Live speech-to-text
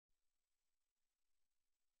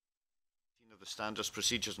the Standards,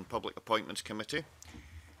 Procedures and Public Appointments Committee.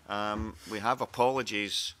 We have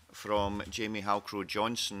apologies from Jamie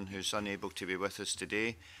Halcrow-Johnson, who's unable to be with us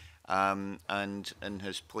today, and in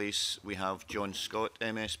his place we have John Scott,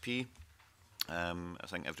 MSP. I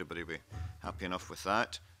think everybody will be happy enough with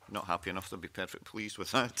that. Not happy enough, they'll be perfectly pleased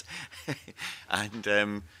with that.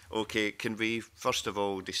 And okay, can we first of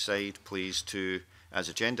all decide, please, to, as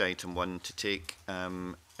agenda item 1, to take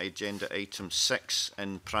agenda item 6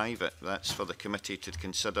 in private. That's for the committee to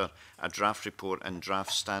consider a draft report and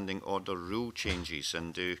draft standing order rule changes.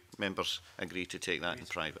 And do members agree to take that in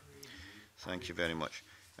private? Thank you very much.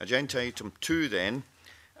 Agenda item 2 then,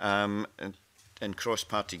 in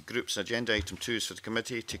cross-party groups. Agenda item 2 is for the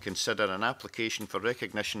committee to consider an application for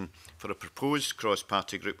recognition for a proposed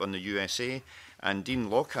cross-party group on the USA, and Dean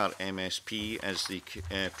Lockhart MSP as the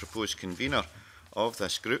proposed convener of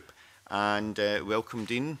this group. And welcome,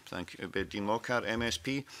 Dean. Thank you, Dean Lockhart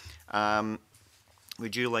MSP.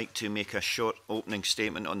 Would you like to make a short opening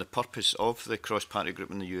statement on the purpose of the cross-party group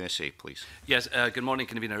in the USA, please? Yes, good morning,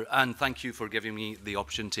 Convener, and thank you for giving me the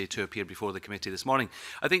opportunity to appear before the committee this morning.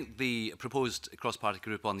 I think the proposed cross-party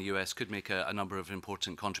group on the US could make a number of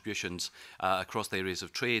important contributions across the areas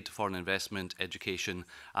of trade, foreign investment, education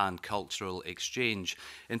and cultural exchange.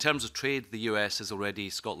 In terms of trade, the US is already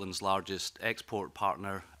Scotland's largest export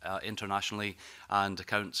partner internationally and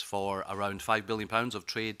accounts for around £5 billion of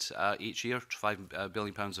trade each year, £5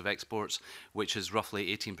 billion of exports, which is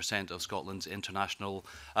roughly 18% of Scotland's international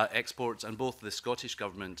exports. And both the Scottish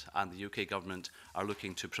Government and the UK Government are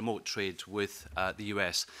looking to promote trade with the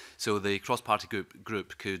US. So the cross-party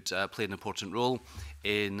group could play an important role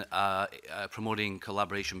in promoting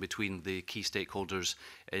collaboration between the key stakeholders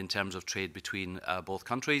in terms of trade between both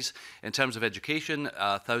countries. In terms of education,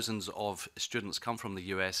 thousands of students come from the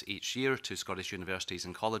US each year to Scottish universities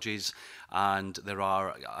and colleges, and there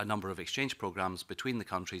are a number of exchange programs between the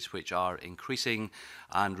countries which are increasing,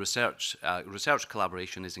 and research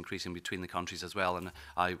collaboration is increasing between the countries as well, and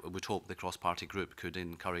I would hope the cross-party group could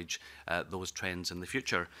encourage those trends in the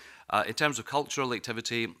future. In terms of cultural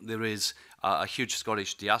activity, there is a huge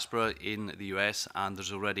Scottish diaspora in the US, and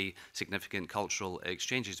there's already significant cultural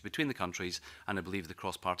exchanges between the countries, and I believe the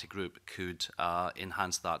cross-party group could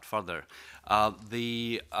enhance that further.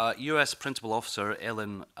 The US Principal Officer,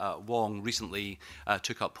 Ellen Wong, recently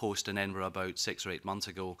took up post in Edinburgh about 6 or 8 months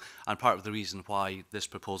ago, and part of the reason why this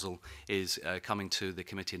proposal is coming to the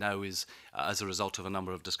committee now is as a result of a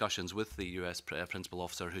number of discussions with the US Principal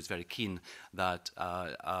Officer, who's very keen that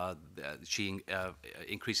she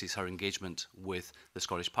increases her engagement with the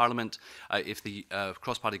Scottish Parliament. If the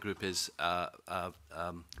cross-party group is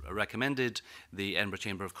recommended, the Edinburgh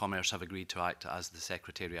Chamber of Commerce have agreed to act as the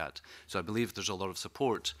Secretariat. So I believe there's a lot of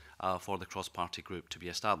support for the cross-party group to be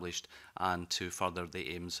established and to further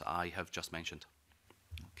the aims I have just mentioned.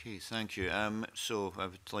 Okay, thank you. So I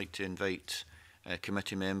would like to invite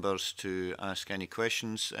committee members to ask any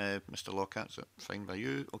questions. Mr. Lockhart, is that fine by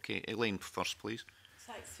you? Okay, Elaine first, please.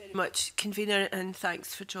 Thanks very much, Convener, and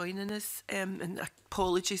thanks for joining us. And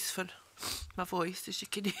apologies for my voice, as you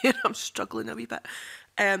can hear, I'm struggling a wee bit.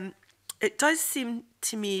 It does seem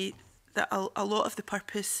to me that a lot of the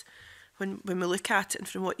purpose, when we look at it and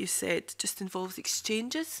from what you said, just involves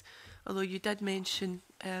exchanges, although you did mention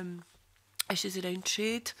issues around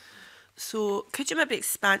trade. So could you maybe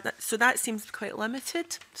expand that? So that seems quite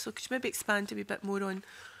limited. So could you maybe expand a wee bit more on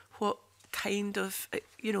what kind of,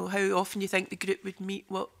 you know, how often you think the group would meet,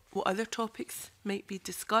 what other topics might be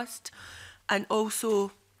discussed, and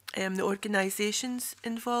also the organisations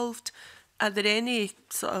involved. Are there any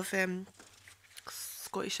sort of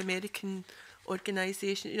Scottish American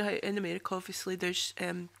organisation? You know how in America obviously there's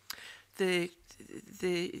the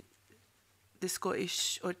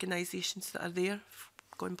Scottish organisations that are there.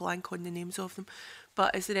 Going blank on the names of them,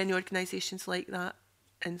 but is there any organisations like that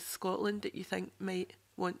in Scotland that you think might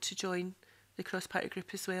want to join the cross-party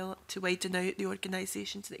group as well, to widen out the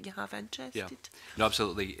organisations that you have interested? Yeah, no,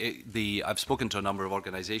 absolutely. I've spoken to a number of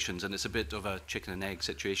organisations, and it's a bit of a chicken and egg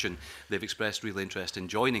situation. They've expressed real interest in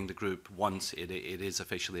joining the group once it is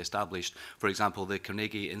officially established. For example, the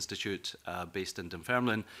Carnegie Institute, based in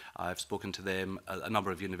Dunfermline, I've spoken to them. A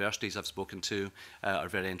number of universities I've spoken to are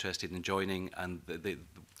very interested in joining, and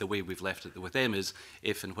the way we've left it with them is,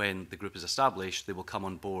 if and when the group is established, they will come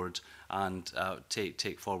on board and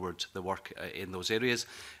take forward the work in those areas.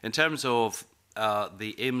 In terms of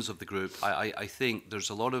the aims of the group, I think there's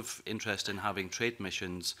a lot of interest in having trade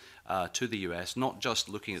missions to the US, not just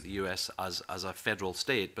looking at the US as a federal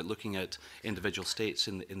state, but looking at individual states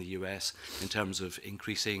in the US in terms of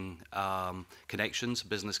increasing connections,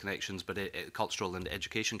 business connections, but cultural and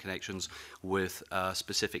education connections with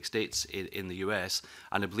specific states in the US.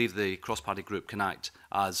 And I believe the cross-party group can act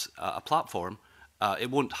as a platform.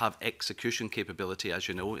 It won't have execution capability, as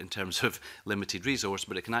you know, in terms of limited resource,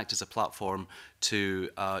 but it can act as a platform to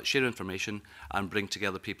share information and bring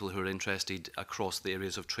together people who are interested across the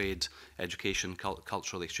areas of trade, education,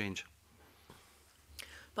 cultural exchange.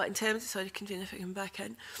 But in terms, sorry, convener, if I come back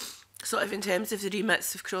in, sort of in terms of the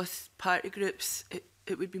remits of cross-party groups,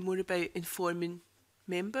 it would be more about informing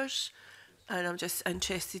members, and I'm just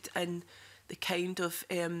interested in the kind of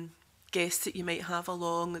guests that you might have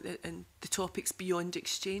along and the topics beyond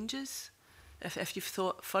exchanges, if you've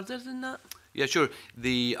thought further than that. Yeah, sure.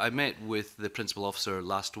 I met with the principal officer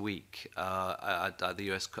last week at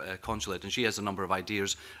the US consulate, and she has a number of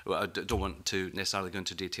ideas. I don't want to necessarily go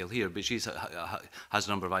into detail here, but she has a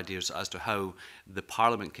number of ideas as to how the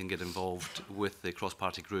Parliament can get involved with the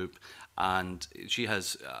cross-party group. And she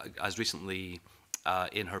has, as recently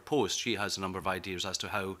in her post, she has a number of ideas as to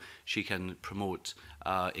how she can promote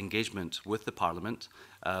engagement with the Parliament,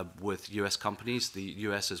 with US companies. The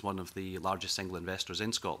US is one of the largest single investors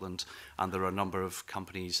in Scotland, and there are a number of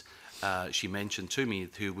companies she mentioned to me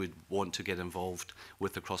who would want to get involved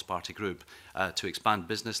with the cross-party group to expand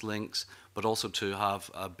business links, but also to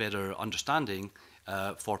have a better understanding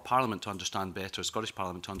for Parliament to understand better, Scottish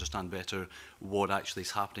Parliament to understand better what actually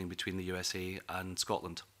is happening between the USA and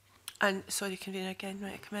Scotland. And sorry, convener, again,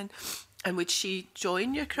 right, come in. And would she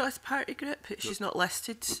join your cross-party group? She's not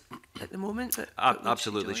listed at the moment, but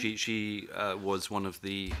absolutely. She was one of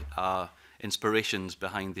the inspirations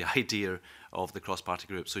behind the idea of the cross-party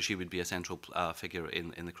group, so she would be a central figure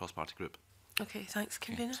in the cross-party group. Okay, thanks,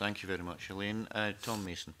 convener. Okay, thank you very much, Elaine. Tom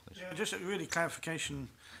Mason, please. Yeah, just a really clarification,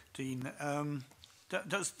 Dean.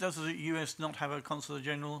 Does the US not have a Consular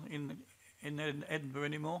General in Edinburgh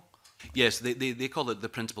anymore? Yes, they call it the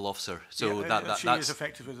principal officer. So yeah, she is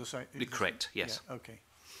effective as a site. Correct. Yes. Yeah, okay.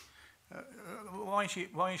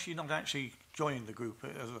 Why is she not actually joining the group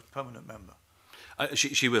as a permanent member?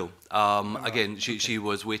 She will. Again, she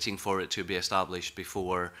was waiting for it to be established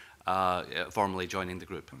before formally joining the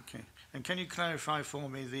group. Okay. And can you clarify for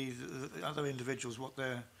me the other individuals, what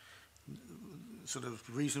their sort of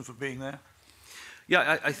reason for being there?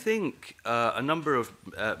 Yeah, I think a number of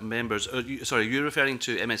members. Sorry, are you referring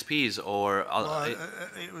to MSPs or?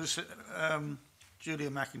 It was Julia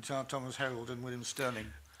McIntyre, Thomas Herold, and William Sterling.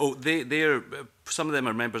 Oh, they're some of them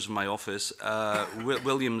are members of my office.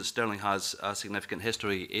 William Sterling has a significant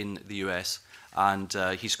history in the US, and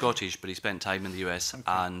he's Scottish, but he spent time in the US, okay.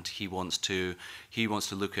 And he wants to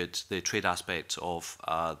look at the trade aspect of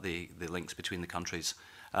the links between the countries.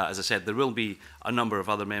 As I said, there will be a number of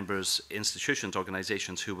other members, institutions,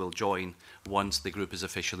 organisations who will join once the group is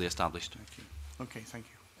officially established. Thank you. Okay, thank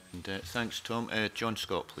you. And, thanks, Tom. John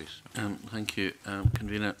Scott, please. Thank you,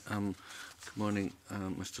 convener. Good morning,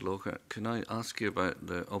 Mr. Lockhart. Can I ask you about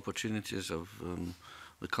the opportunities of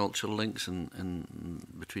the cultural links in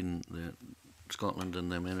between Scotland and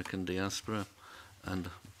the American diaspora, and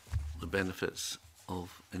the benefits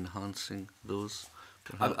of enhancing those?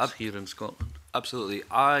 Perhaps here in Scotland? Absolutely.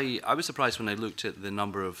 I was surprised when I looked at the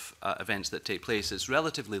number of events that take place. It's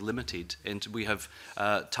relatively limited. We have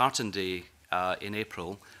Tartan Day in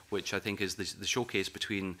April, which I think is the showcase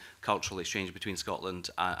between cultural exchange between Scotland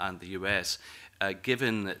and the US.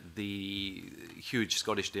 Given the huge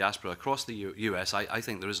Scottish diaspora across the US, I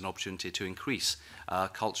think there is an opportunity to increase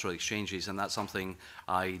cultural exchanges, and that's something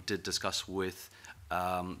I did discuss with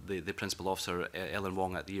the principal officer, Ellen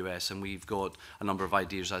Wong, at the US, and we've got a number of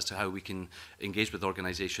ideas as to how we can engage with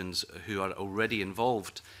organisations who are already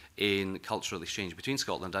involved in cultural exchange between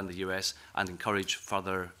Scotland and the US and encourage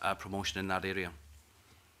further promotion in that area.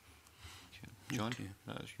 John, okay.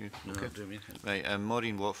 That's you. No, okay. Right,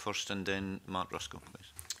 Maureen Watt first, and then Mark Ruskell,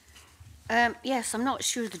 please. Yes, I'm not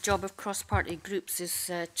sure the job of cross-party groups is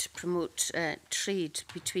to promote trade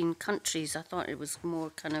between countries. I thought it was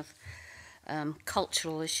more kind of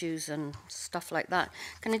cultural issues and stuff like that.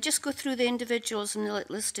 Can I just go through the individuals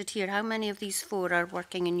listed here? How many of these 4 are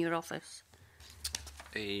working in your office?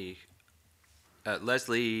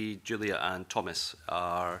 Leslie, Julia and Thomas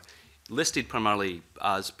are listed primarily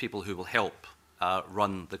as people who will help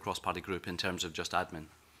run the cross-party group in terms of just admin.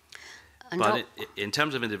 And but in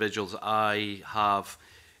terms of individuals, I have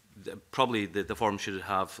probably the form should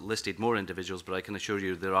have listed more individuals, but I can assure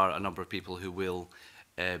you there are a number of people who will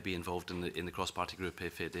be involved in the cross-party group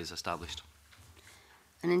if it is established.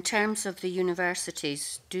 And in terms of the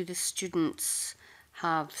universities, do the students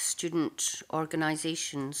have student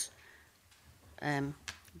organisations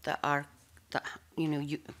that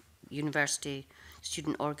university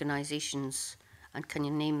student organisations, and can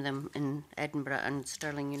you name them in Edinburgh and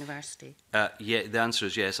Stirling University? Yeah, the answer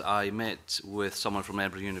is yes. I met with someone from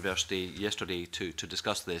Edinburgh University yesterday to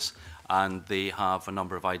discuss this, and they have a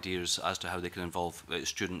number of ideas as to how they can involve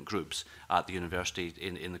student groups at the university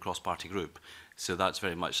in the cross-party group. So that's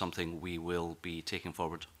very much something we will be taking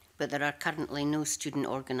forward. But there are currently no student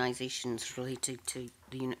organisations related to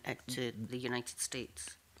the United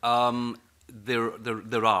States.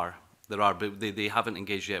 There are, but they haven't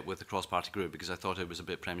engaged yet with the cross-party group, because I thought it was a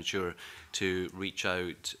bit premature to reach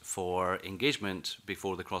out for engagement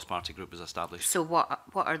before the cross-party group was established. So what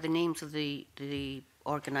are the names of the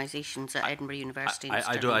organisations at Edinburgh University?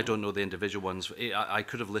 I don't know the individual ones. I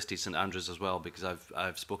could have listed St Andrews as well, because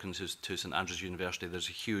I've spoken to St Andrews University. There's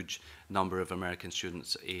a huge number of American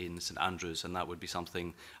students in St Andrews, and that would be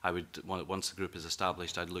something I would, once the group is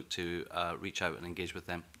established, I'd look to reach out and engage with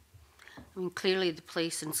them. I mean, clearly the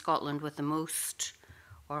place in Scotland with the most,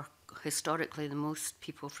 or historically the most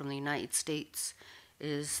people from the United States,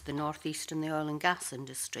 is the northeast and the oil and gas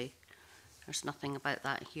industry. There's nothing about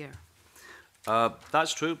that here.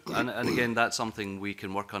 That's true, and again, that's something we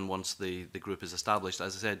can work on once the group is established.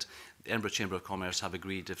 As I said, the Edinburgh Chamber of Commerce have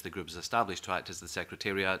agreed, if the group is established, to act as the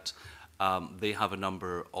secretariat. They have a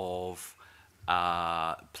number of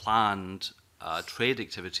planned trade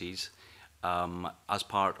activities as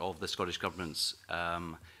part of the Scottish Government's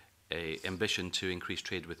ambition to increase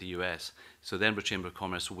trade with the US. So the Edinburgh Chamber of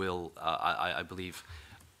Commerce will, I believe,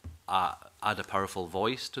 add a powerful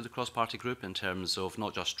voice to the cross-party group in terms of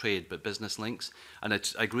not just trade but business links. And I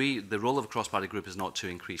agree the role of a cross-party group is not to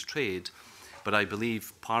increase trade, but I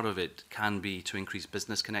believe part of it can be to increase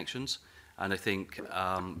business connections. And I think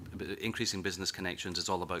increasing business connections is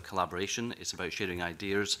all about collaboration, it's about sharing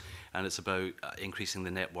ideas, and it's about increasing the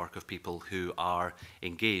network of people who are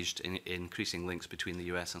engaged in increasing links between the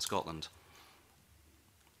US and Scotland.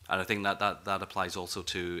 And I think that applies also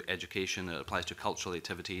to education, it applies to cultural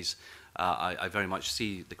activities. I very much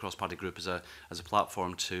see the cross-party group as a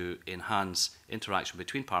platform to enhance interaction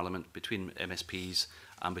between Parliament, between MSPs,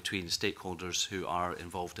 and between stakeholders who are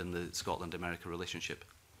involved in the Scotland-America relationship.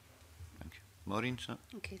 Thank you. Maureen, sir?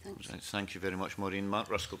 Okay, thanks. Thank you very much, Maureen. Mark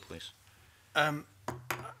Ruskell, please.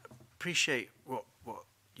 Appreciate what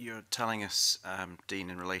you're telling us, Dean,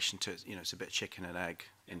 in relation to, it's a bit chicken and egg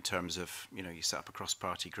in terms of, you set up a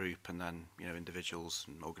cross-party group and then, individuals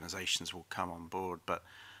and organisations will come on board. But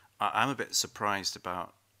I'm a bit surprised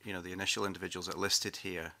about, the initial individuals that are listed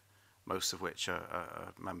here, most of which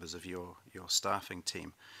are members of your staffing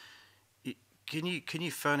team. Can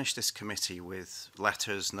you furnish this committee with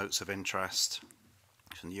letters, notes of interest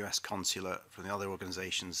from the US Consulate, from the other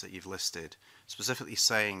organisations that you've listed, specifically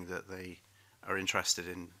saying that they are interested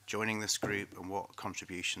in joining this group and what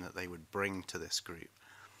contribution that they would bring to this group?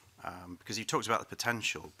 Because you talked about the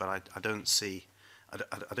potential, but I don't see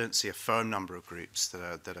a firm number of groups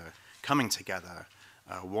that are coming together,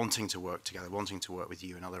 wanting to work together, wanting to work with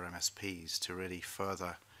you and other MSPs to really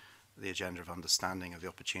further the agenda of understanding of the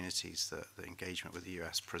opportunities that the engagement with the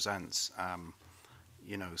US presents.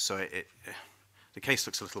 So the case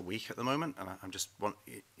looks a little weak at the moment, and I'm just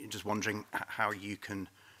wondering how you can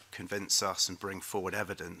convince us and bring forward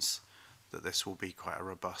evidence that this will be quite a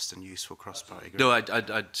robust and useful cross-party group. No, I'd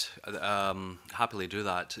happily do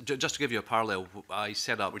that. Just to give you a parallel, I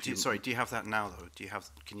set up... Do you have that now, though?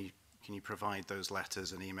 Can you provide those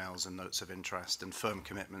letters and emails and notes of interest and firm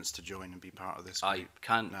commitments to join and be part of this group? I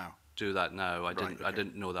can't now do that now. I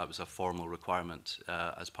didn't know that was a formal requirement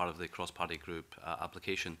as part of the cross-party group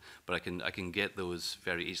application, but I can get those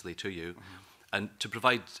very easily to you. Mm-hmm. And to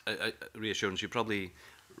provide reassurance, you probably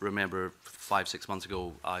remember 5-6 months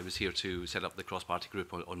ago I was here to set up the cross-party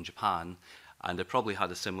group on Japan, and I probably had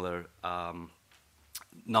a similar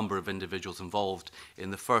number of individuals involved. In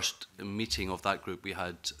the first meeting of that group we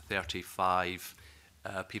had 35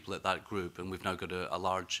 people at that group, and we've now got a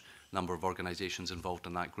large number of organisations involved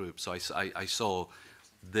in that group. So I saw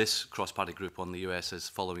this cross-party group on the US as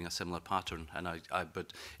following a similar pattern, and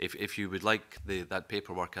but if you would like that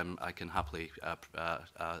paperwork, I can happily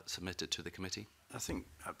submit it to the committee. I think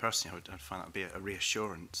personally I'd find that would be a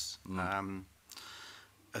reassurance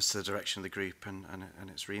as to the direction of the group and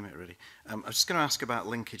its remit, really. I was just going to ask about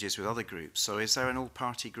linkages with other groups. So is there an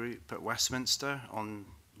all-party group at Westminster on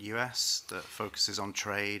US that focuses on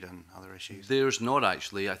trade and other issues? There's not,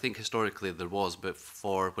 actually. I think historically there was, but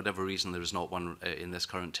for whatever reason there is not one in this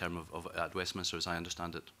current term at Westminster, as I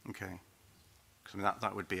understand it. Okay. 'Cause I mean,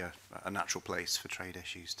 that would be a natural place for trade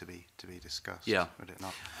issues to be discussed, Yeah. would it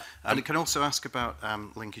not? And I can also ask about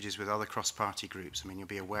linkages with other cross-party groups. I mean, you'll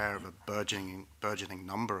be aware of a burgeoning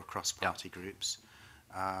number of cross-party groups.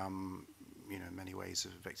 You know, in many ways, a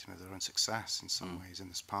victim of their own success in some ways in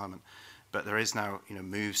this Parliament. But there is now, you know,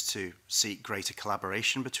 moves to seek greater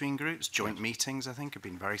collaboration between groups. Joint meetings, I think, have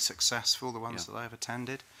been very successful, the ones that I've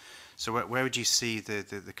attended. So where would you see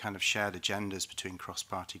the kind of shared agendas between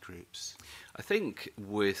cross-party groups? I think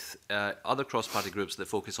with other cross-party groups that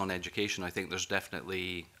focus on education, I think there's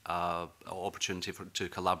definitely opportunity to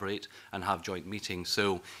collaborate and have joint meetings.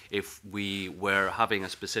 So if we were having a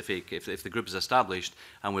specific, if the group is established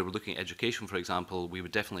and we were looking at education, for example, we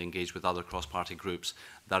would definitely engage with other cross-party groups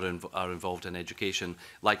that are involved in education.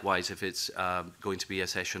 Likewise, if it's going to be a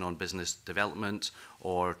session on business development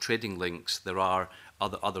or trading links, there are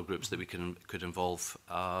other groups that we could involve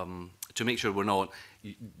to make sure we're not,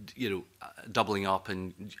 doubling up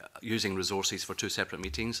and using resources for two separate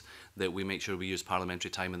meetings, that we make sure we use parliamentary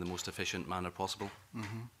time in the most efficient manner possible.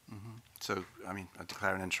 So, I mean, I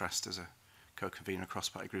declare an interest as a co-convener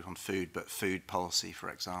cross-party group on food, but food policy, for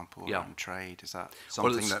example, and trade, is that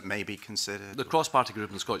something that may be considered? The cross-party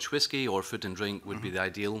group on Scottish whisky or food and drink would be the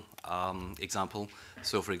ideal example.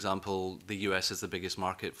 So, for example, the US is the biggest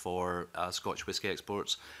market for Scotch whisky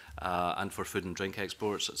exports and for food and drink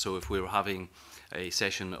exports. So if we were having a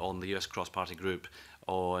session on the US cross-party group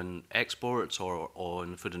on exports or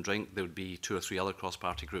on food and drink, there would be 2 or 3 other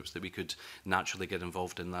cross-party groups that we could naturally get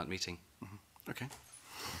involved in that meeting. Okay.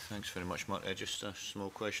 Thanks very much, Mark. Just a small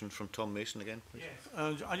question from Tom Mason again, please.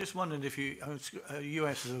 Yes. I just wondered if you,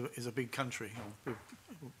 US is a big country, or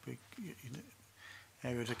big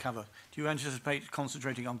area to cover. Do you anticipate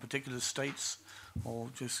concentrating on particular states, or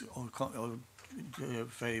just or a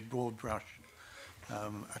very broad brush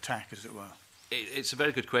attack, as it were? It's a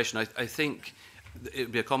very good question. I think it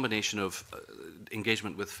would be a combination of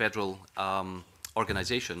engagement with federal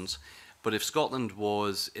organisations. But if Scotland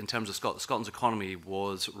was, in terms of Scotland's economy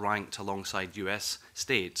was ranked alongside US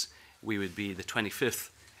states, we would be the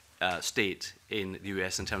 25th state in the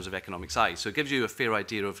US in terms of economic size. So it gives you a fair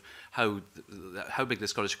idea of how big the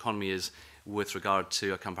Scottish economy is with regard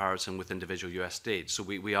to a comparison with individual US states. So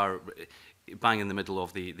we are bang in the middle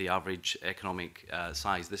of the average economic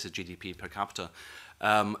size. This is GDP per capita.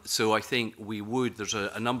 So I think there's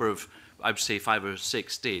a number of, I would say 5 or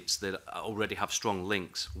 6 states that already have strong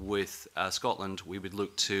links with Scotland. We would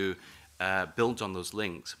look to build on those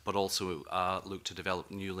links, but also look to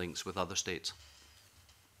develop new links with other states.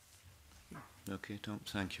 Okay, Tom,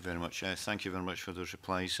 thank you very much. Thank you very much for those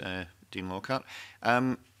replies, Dean Lockhart.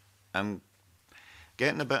 I'm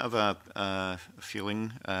getting a bit of a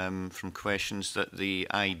feeling from questions that the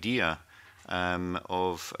idea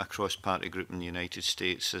of a cross-party group in the United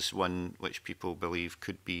States is one which people believe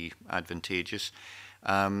could be advantageous.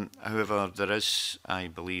 However, there is, I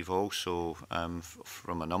believe, also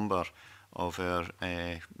from a number of our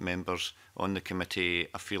members on the committee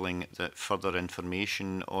a feeling that further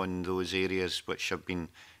information on those areas which have been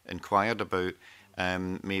inquired about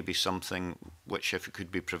may be something which, if it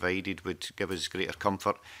could be provided, would give us greater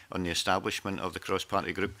comfort on the establishment of the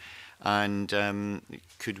cross-party group. And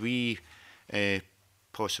could we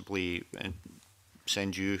possibly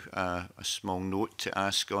send you a small note to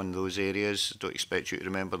ask on those areas? Don't expect you to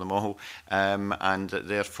remember them all, and that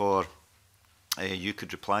therefore you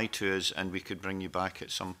could reply to us and we could bring you back at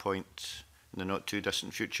some point in the not too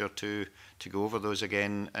distant future to go over those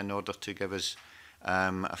again, in order to give us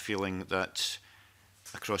a feeling that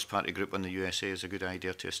a cross-party group on the USA is a good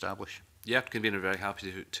idea to establish. Yeah, convener, very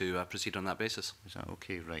happy to proceed on that basis. Is that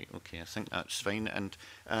okay? Right, okay, I think that's fine. And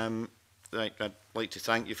right, I'd like to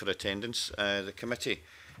thank you for attendance. The committee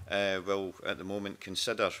will at the moment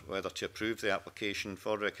consider whether to approve the application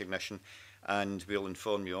for recognition, and we'll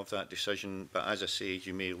inform you of that decision. But as I say,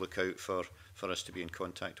 you may look out for us to be in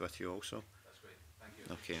contact with you also. That's great, thank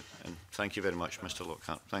you. Okay, and thank you very much, Mr.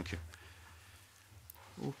 Lockhart. Thank you.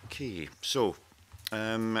 Okay, so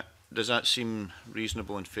does that seem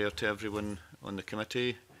reasonable and fair to everyone on the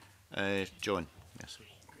committee? John? Yes.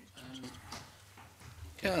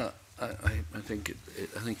 Yeah, I think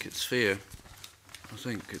it's fair. I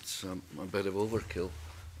think it's a bit of overkill.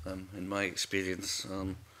 In my experience,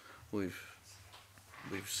 we've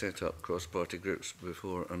set up cross-party groups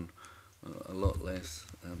before, and a lot less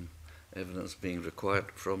evidence being required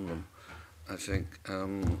from them. I think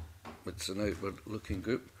it's an outward-looking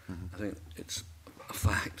group. I think it's a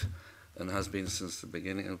fact, and has been since the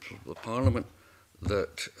beginning of the Parliament,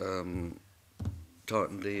 that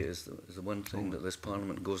Tartan Day is the one thing that this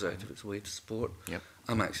Parliament goes out of its way to support. Yep.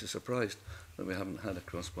 I'm actually surprised that we haven't had a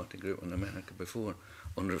cross-party group in America before.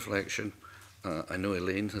 On reflection, I know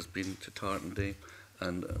Elaine has been to Tartan Day,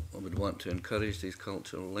 and I would want to encourage these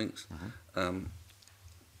cultural links. And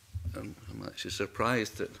I'm actually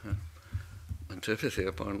surprised at her antipathy,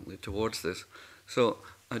 apparently, towards this. So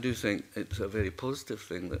I do think it's a very positive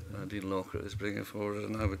thing that Dean Lockhart is bringing forward,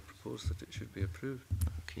 and I would propose that it should be approved.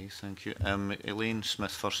 Okay, thank you. Elaine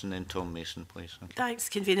Smith first and then Tom Mason, please. Thank you. Thanks,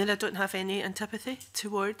 Convener. I don't have any antipathy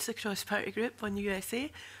towards the cross-party group on the USA,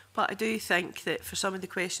 but I do think that for some of the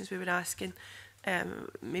questions we were asking,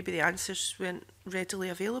 maybe the answers weren't readily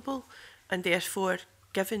available, and therefore,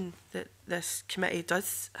 given that this committee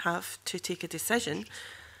does have to take a decision,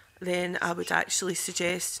 then I would actually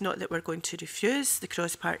suggest not that we're going to refuse the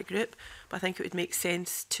cross-party group, but I think it would make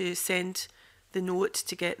sense to send the note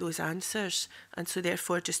to get those answers, and so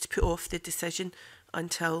therefore just to put off the decision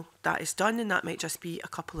until that is done, and that might just be a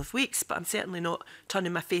couple of weeks, but I'm certainly not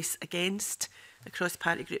turning my face against the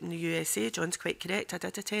cross-party group in the USA. John's quite correct, I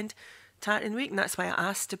did attend Tartan Week, and that's why I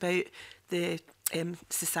asked about the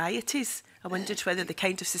societies. I wondered whether the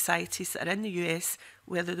kind of societies that are in the US,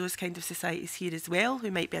 whether those kind of societies here as well, who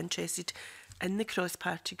might be interested in the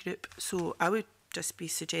cross-party group. So I would just be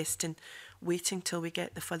suggesting waiting till we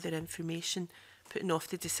get the further information, putting off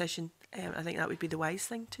the decision. I think that would be the wise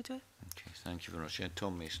thing to do. Okay, thank you very much.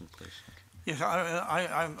 Tom Mason, please. Okay. Yes,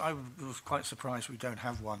 I was quite surprised we don't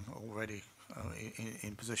have one already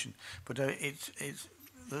in position. But it's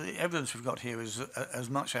the evidence we've got here is as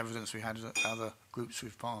much evidence we had as other groups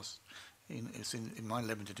we've passed. In my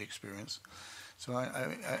limited experience. So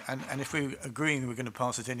and if we're agreeing we're going to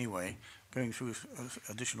pass it anyway, going through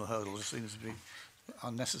additional hurdles seems to be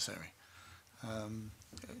unnecessary.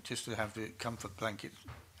 Just to have the comfort blanket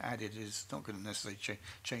added is not going to necessarily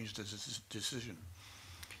change the decision.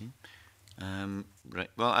 Okay. Right.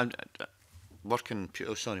 Well, I'm working.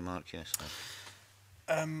 Oh, sorry, Mark. Yes.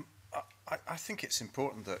 I think it's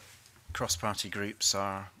important that cross-party groups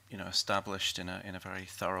are, established in a very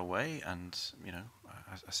thorough way, and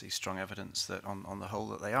I see strong evidence that on the whole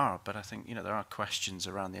that they are. But I think there are questions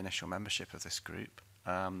around the initial membership of this group.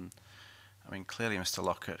 I mean, clearly Mr.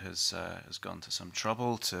 Lockhart has gone to some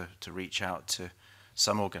trouble to reach out to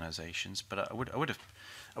some organisations, but I would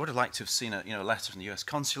have liked to have seen a letter from the US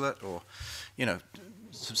consulate, or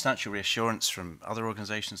substantial reassurance from other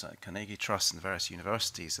organisations like Carnegie Trust and the various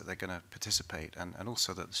universities that they're going to participate, and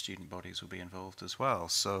also that the student bodies will be involved as well.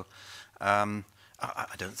 So I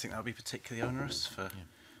don't think that would be particularly onerous for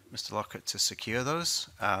Mr. Lockhart to secure those.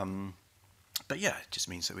 But yeah, it just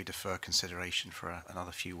means that we defer consideration for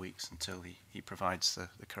another few weeks until he provides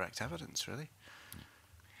the correct evidence, really.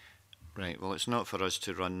 Right, well, it's not for us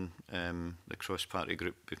to run the cross-party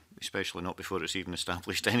group, especially not before it's even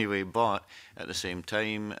established anyway, but at the same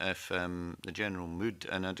time, if the general mood,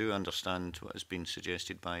 and I do understand what has been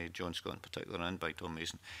suggested by John Scott in particular and by Tom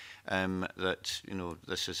Mason, that,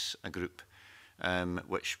 this is a group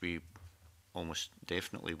which we almost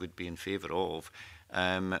definitely would be in favour of,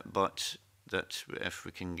 but that if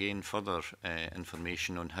we can gain further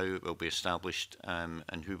information on how it will be established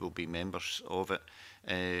and who will be members of it,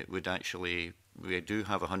 we do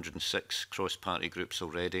have 106 cross-party groups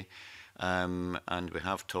already, and we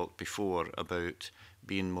have talked before about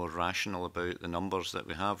being more rational about the numbers that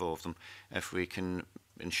we have of them. If we can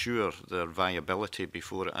ensure their viability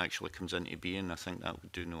before it actually comes into being, I think that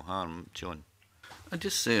would do no harm. John? I'd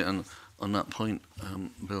just say on that point,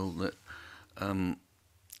 Bill, that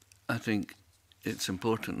I think it's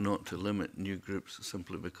important not to limit new groups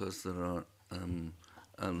simply because there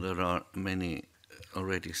are many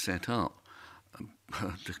already set up.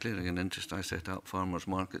 Declaring an interest, I set up farmers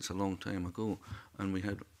markets a long time ago,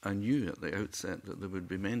 and I knew at the outset that there would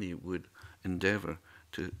be many would endeavour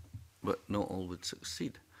to, but not all would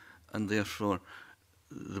succeed, and therefore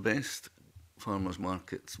the best farmers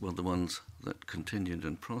markets were the ones that continued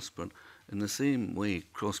and prospered. In the same way,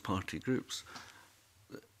 cross-party groups,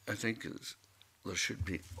 I think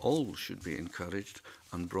all should be encouraged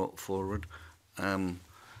and brought forward, and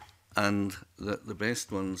that the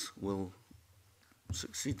best ones will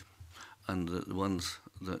succeed, and that the ones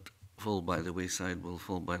that fall by the wayside will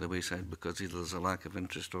fall by the wayside because either there's a lack of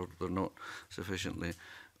interest or they're not sufficiently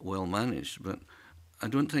well managed. But I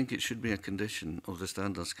don't think it should be a condition of the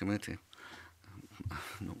Standards Committee,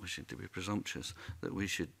 I'm not wishing to be presumptuous, that we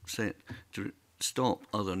should set to stop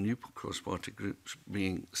other new cross-party groups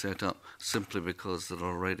being set up simply because there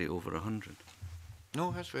are already over 100.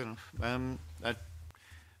 No, that's fair enough.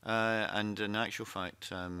 And in actual fact,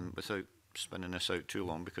 without spinning this out too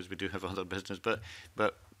long, because we do have other business, but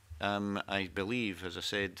I believe, as I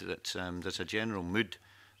said, that there's a general mood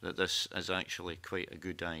that this is actually quite a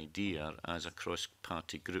good idea as a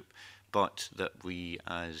cross-party group, but that we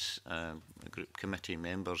as group committee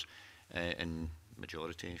members in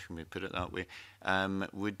majority, if we put it that way,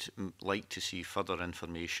 would like to see further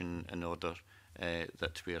information in order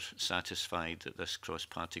that we are satisfied that this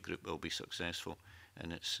cross-party group will be successful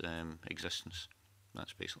in its existence.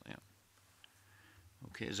 That's basically it.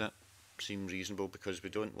 Okay, does that seem reasonable? Because we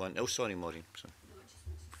don't want... Oh, sorry, Maureen.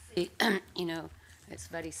 Sorry. You know, it's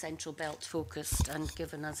very central belt focused, and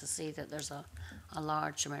given, as I say, that there's a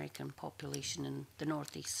large American population in the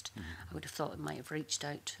northeast, I would have thought it might have reached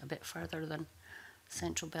out a bit further than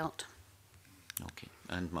central belt. Okay,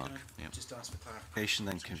 and Mark. Yeah. Just ask for clarification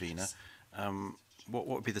then, convener. What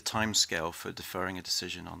would be the timescale for deferring a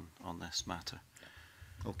decision on this matter?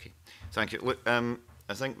 Okay, thank you. Look, I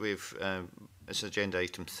think we've it's agenda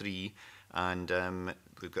item 3, and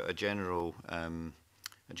we've got a general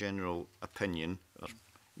opinion or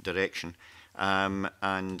direction,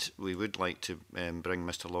 and we would like to bring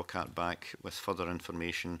Mr. Lockhart back with further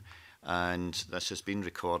information. And this has been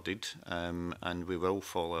recorded, and we will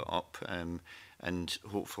follow it up and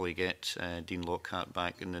hopefully get Dean Lockhart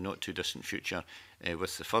back in the not too distant future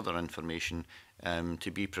with the further information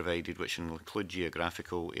to be provided, which will include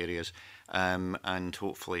geographical areas, and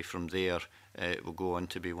hopefully from there it will go on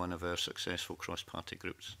to be one of our successful cross-party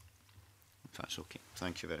groups. If that's okay.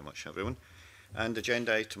 Thank you very much, everyone. And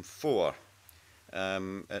agenda item 4,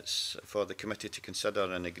 it's for the committee to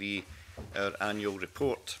consider and agree our annual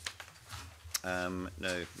report. Now,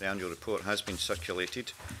 the annual report has been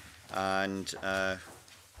circulated, and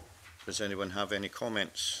does anyone have any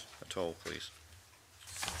comments at all, please?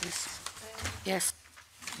 Yes.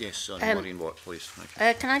 Yes, sorry, Maureen Watt, please.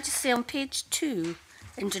 Thank you. Can I just say on page 2,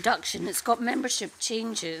 introduction, it's got membership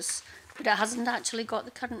changes, but it hasn't actually got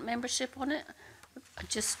the current membership on it.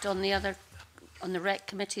 Just on the rec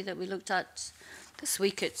committee that we looked at this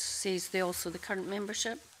week, it says also the current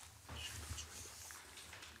membership.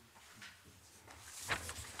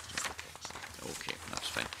 Okay, that's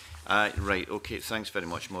fine. Right, okay, thanks very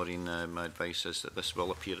much, Maureen. My advice is that this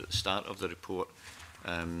will appear at the start of the report,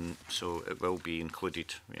 so it will be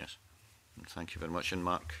included, yes. And thank you very much. And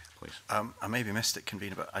Mark, please. I maybe missed it,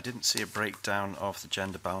 convener, but I didn't see a breakdown of the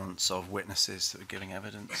gender balance of witnesses that were giving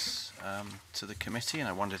evidence to the committee, and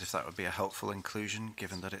I wondered if that would be a helpful inclusion,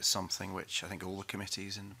 given that it's something which I think all the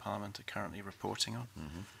committees in the Parliament are currently reporting on.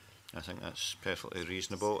 I think that's perfectly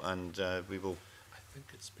reasonable, and we will... I think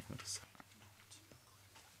it's because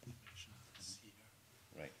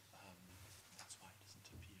Right. that's why it doesn't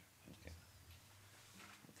appear. Okay.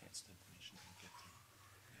 That's the information I'm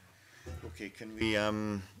getting. Okay,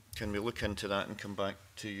 can we look into that and come back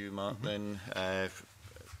to you, Mark? Then I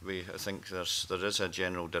think there is a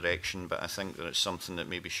general direction, but I think that it's something that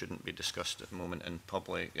maybe shouldn't be discussed at the moment in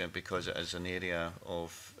public because it is an area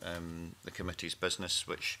of the committee's business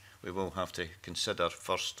which we will have to consider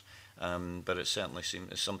first. But it certainly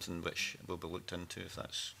seems it's something which will be looked into if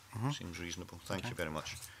that seems reasonable. Thank you very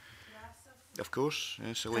much. Of course,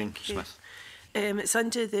 yes, Elaine Smith. It's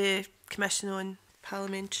under the Commission on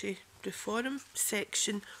Parliamentary Reform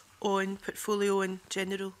section on portfolio and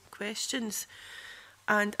general questions.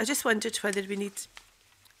 And I just wondered whether we need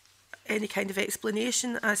any kind of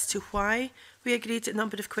explanation as to why we agreed that the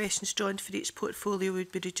number of questions drawn for each portfolio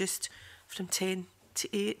would be reduced from 10 to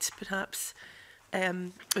 8, perhaps.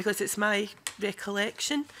 Because it's my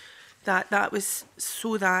recollection that that was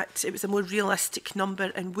so that it was a more realistic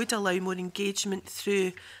number and would allow more engagement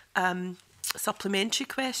through supplementary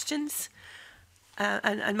questions.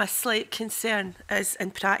 And my slight concern is,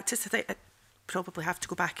 in practice, I think I probably have to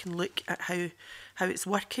go back and look at how it's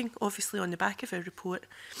working, obviously on the back of our report.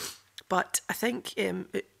 But I think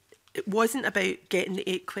it wasn't about getting the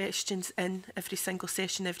 8 questions in every single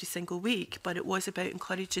session, every single week, but it was about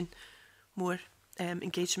encouraging more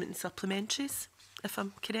engagement in supplementaries, if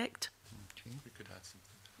I'm correct. We could add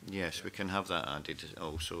something. Yes, we can have that added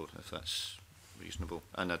also, if that's reasonable.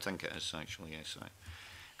 And I think it is actually, yes.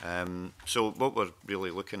 So what we're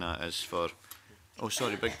really looking at is for... Oh,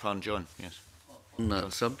 sorry, big pardon, John, yes. On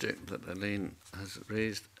that subject that Elaine has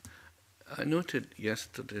raised, I noted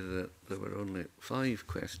yesterday that there were only 5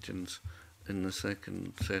 questions in the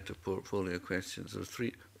second set of portfolio questions. There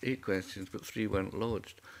were 8 questions, but 3 weren't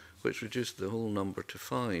lodged, which reduced the whole number to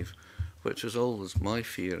 5, which is always my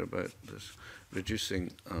fear about this,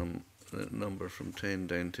 reducing the number from 10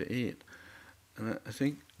 down to 8. And I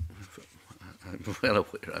think, I'm well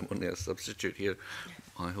aware I'm only a substitute here,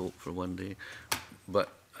 I hope, for one day,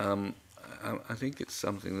 but I think it's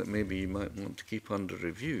something that maybe you might want to keep under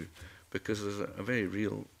review, because there's a very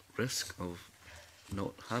real risk of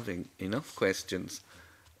not having enough questions.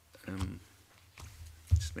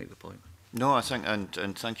 Just make the point. No, I think,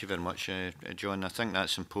 and thank you very much, John. I think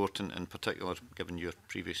that's important, in particular, given your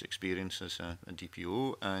previous experience as a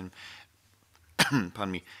DPO. And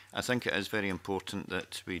pardon me, I think it is very important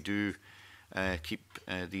that we do keep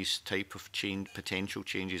these type of potential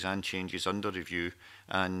changes and changes under review.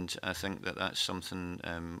 And I think that that's something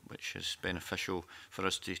which is beneficial for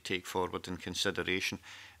us to take forward in consideration.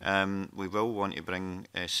 We will want to bring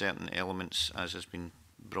certain elements, as has been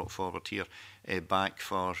brought forward here, back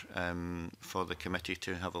for the committee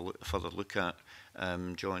to have a further look at.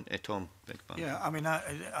 John, Tom, yeah, I mean,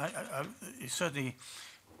 certainly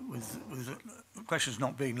with questions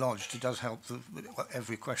not being lodged, it does help with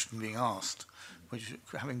every question being asked, which,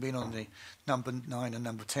 having been on the number 9 and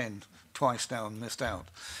number 10 twice now and missed out,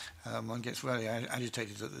 one gets very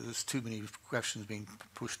agitated that there's too many questions being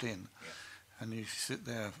pushed in, and you sit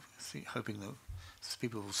there hoping that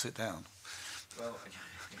people will sit down. Well,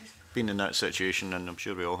 been in that situation, and I'm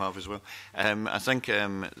sure we all have as well. I think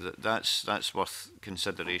that's worth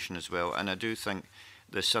consideration as well, and I do think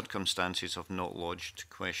the circumstances of not lodged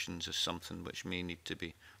questions is something which may need to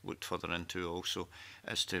be looked further into also,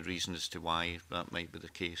 as to reasons as to why that might be the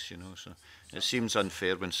case, you know. So it seems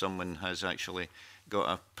unfair when someone has actually got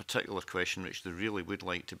a particular question which they really would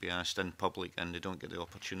like to be asked in public and they don't get the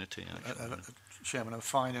opportunity. Chairman, a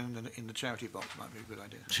fine in the charity box might be a good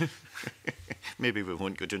idea. Maybe we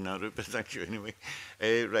won't go down that route, but thank you anyway.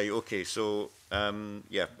 Right, okay, so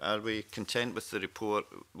yeah, are we content with the report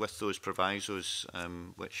with those provisos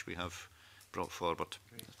which we have brought forward?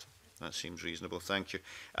 That seems reasonable, thank you.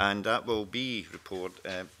 And that will be report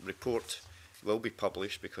will be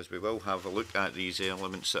published, because we will have a look at these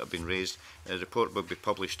elements that have been raised. The report will be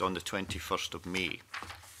published on the 21st of May.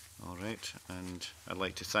 All right, and I'd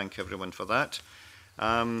like to thank everyone for that.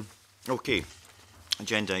 Okay,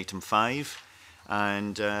 agenda item 5.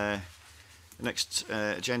 And next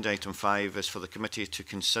agenda item 5 is for the committee to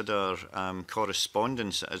consider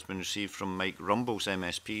correspondence that has been received from Mike Rumbles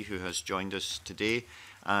MSP, who has joined us today,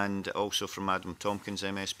 and also from Adam Tompkins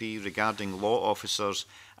MSP, regarding law officers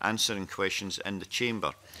answering questions in the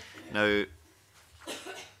chamber. Now,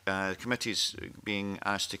 the committee is being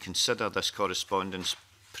asked to consider this correspondence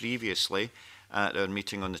previously at our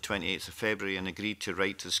meeting on the 28th of February, and agreed to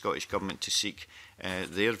write to the Scottish Government to seek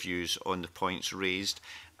their views on the points raised.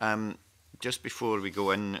 Just before we go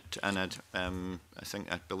in, I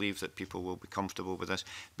believe that people will be comfortable with this.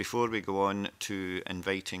 Before we go on to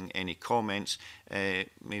inviting any comments,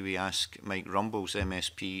 maybe ask Mike Rumbles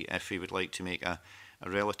MSP if he would like to make a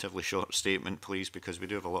relatively short statement, please, because we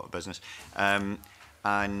do have a lot of business. But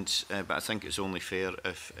I think it's only fair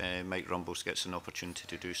if Mike Rumbles gets an opportunity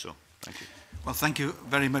to do so. Thank you. Well, thank you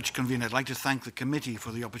very much, Convener. I'd like to thank the committee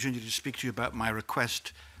for the opportunity to speak to you about my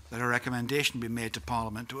request that a recommendation be made to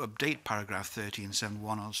Parliament to update paragraph 13.7.1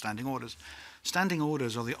 on standing orders. Standing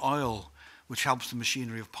orders are the oil which helps the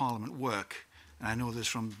machinery of Parliament work. And I know this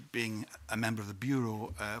from being a member of the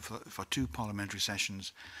Bureau for 2 parliamentary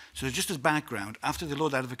sessions. So just as background, after the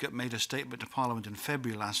Lord Advocate made a statement to Parliament in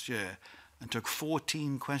February last year and took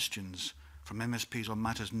 14 questions from MSPs on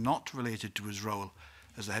matters not related to his role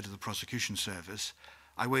as the head of the prosecution service,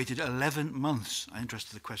 I waited 11 months, I'm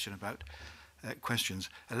interested in the question about questions,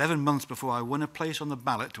 11 months before I won a place on the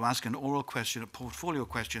ballot to ask an oral question at portfolio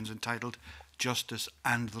questions entitled Justice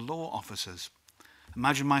and the Law Officers.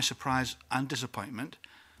 Imagine my surprise and disappointment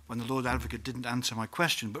when the Lord Advocate didn't answer my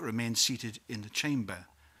question but remained seated in the chamber.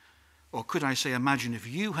 Or could I say, imagine if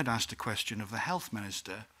you had asked a question of the Health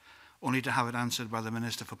Minister only to have it answered by the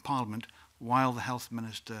Minister for Parliament while the Health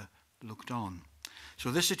Minister looked on. So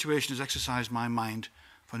this situation has exercised my mind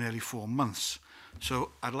for nearly 4 months. So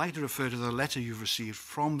I'd like to refer to the letter you've received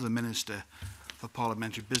from the Minister for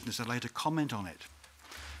Parliamentary Business. I'd like to comment on it.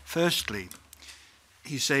 Firstly,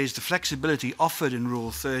 he says the flexibility offered in Rule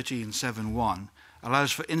 13.7.1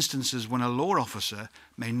 allows for instances when a law officer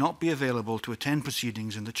may not be available to attend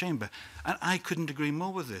proceedings in the chamber. And I couldn't agree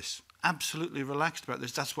more with this. Absolutely relaxed about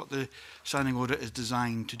this. That's what the signing order is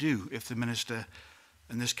designed to do if the Minister,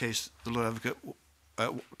 in this case the Lord Advocate,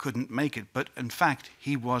 couldn't make it. But in fact,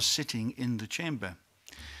 he was sitting in the chamber,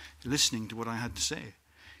 listening to what I had to say.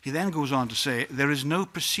 He then goes on to say, there is no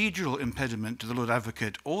procedural impediment to the Lord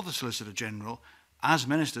Advocate or the Solicitor General as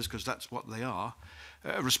ministers, because that's what they are,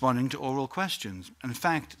 responding to oral questions. In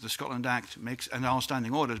fact, the Scotland Act makes, and our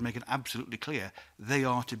standing orders make it absolutely clear, they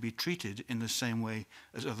are to be treated in the same way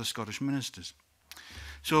as other Scottish ministers.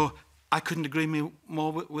 So I couldn't agree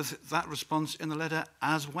more with that response in the letter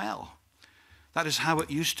as well. That is how it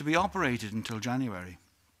used to be operated until January.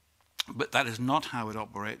 But that is not how it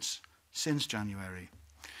operates since January.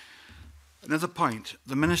 Another point,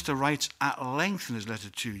 the Minister writes at length in his letter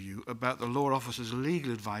to you about the law officer's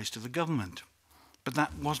legal advice to the government. But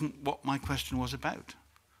that wasn't what my question was about.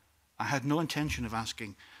 I had no intention of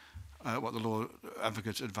asking what the law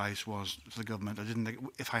advocate's advice was to the government.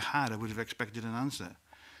 If I had, I would have expected an answer.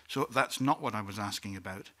 So that's not what I was asking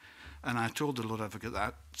about. And I told the Lord Advocate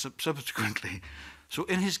that subsequently. So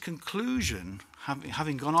in his conclusion,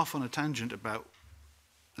 having gone off on a tangent about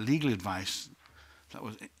legal advice, that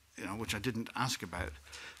was, which I didn't ask about.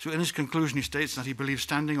 So in his conclusion, he states that he believes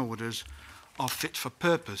standing orders are fit for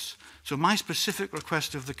purpose. So my specific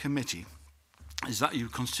request of the committee is that you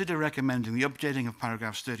consider recommending the updating of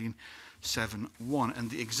paragraphs 13.7.1. And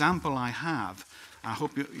the example I have, I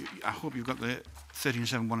hope you've got the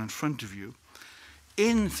 13.7.1 in front of you.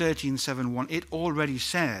 In 13.7.1, it already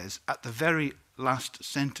says at the very last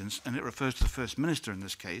sentence, and it refers to the First Minister in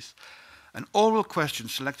this case, an oral question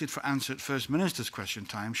selected for answer at First Minister's question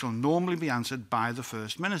time shall normally be answered by the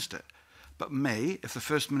First Minister, but may, if the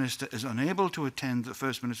First Minister is unable to attend the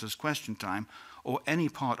First Minister's question time or any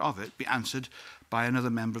part of it, be answered by another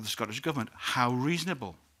member of the Scottish Government. How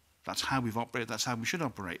reasonable. That's how we've operated, that's how we should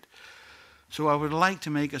operate. So I would like to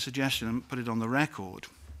make a suggestion and put it on the record,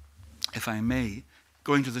 if I may,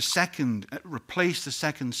 going to the second, replace the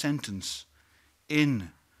second sentence in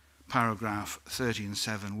paragraph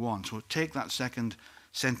 13.7.1. So take that second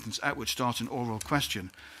sentence out, which starts an oral question,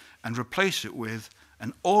 and replace it with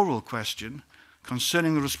an oral question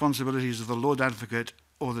concerning the responsibilities of the Lord Advocate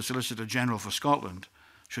or the Solicitor General for Scotland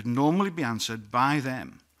should normally be answered by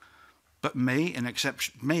them, but may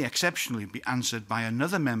exceptionally be answered by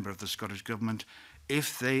another member of the Scottish Government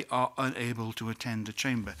if they are unable to attend the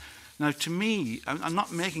chamber. Now, to me, I'm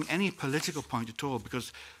not making any political point at all,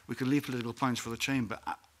 because we could leave political points for the chamber.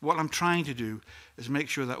 What I'm trying to do is make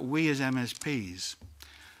sure that we as MSPs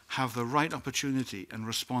have the right opportunity and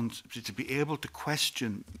response to be able to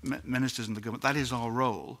question ministers in the government. That is our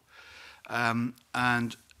role.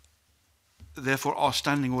 And therefore, our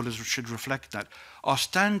standing orders should reflect that. Our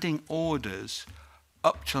standing orders,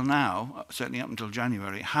 up till now, certainly up until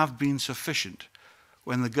January, have been sufficient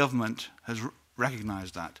when the government has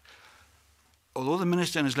recognised that. Although the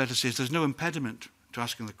Minister in his letter says there's no impediment to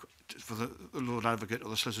asking for the Lord Advocate or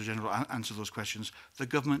the Solicitor General to answer those questions, the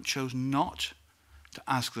government chose not to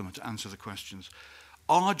ask them to answer the questions.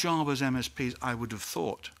 Our job as MSPs, I would have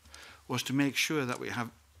thought, was to make sure that we have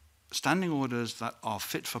standing orders that are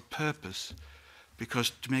fit for purpose, because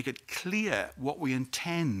to make it clear what we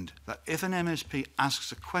intend, that if an MSP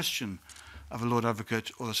asks a question of a Lord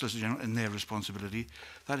Advocate or the Solicitor General in their responsibility,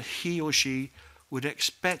 that he or she would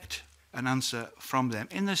expect an answer from them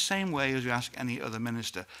in the same way as you ask any other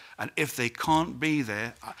minister. And if they can't be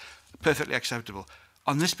there, perfectly acceptable.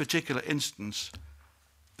 On this particular instance,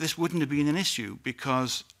 this wouldn't have been an issue,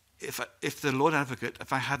 because if the Lord Advocate,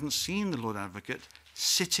 if I hadn't seen the Lord Advocate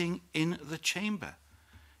sitting in the chamber,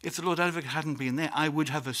 if the Lord Advocate hadn't been there, I would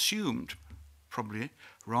have assumed, probably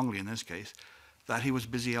wrongly in this case, that he was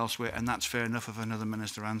busy elsewhere, and that's fair enough if another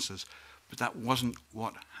minister answers. But that wasn't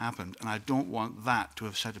what happened, and I don't want that to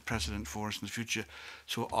have set a precedent for us in the future.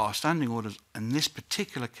 So our standing orders in this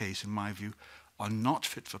particular case, in my view, are not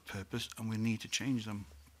fit for purpose, and we need to change them.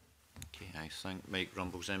 Okay, I thank Mike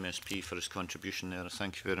Rumbles, MSP, for his contribution there.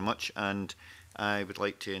 Thank you very much. And I would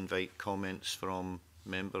like to invite comments from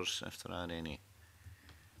members, if there are any.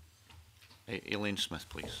 Elaine Smith,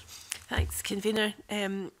 please. Thanks, Convener,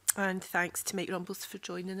 and thanks to Mike Rumbles for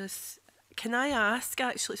joining us. Can I ask,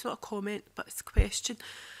 actually, it's not a comment, but it's a question.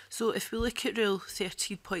 So if we look at Rule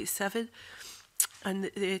 13.7 and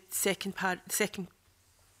the second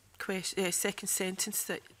sentence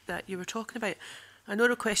that you were talking about, an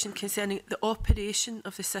oral question concerning the operation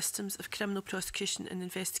of the systems of criminal prosecution and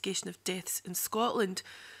investigation of deaths in Scotland.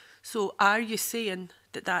 So are you saying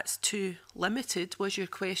that that's too limited? Was your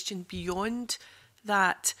question beyond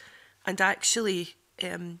that? And actually,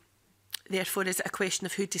 therefore, is it a question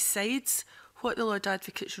of who decides what the Lord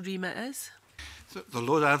Advocate's remit is? The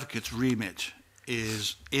Lord Advocate's remit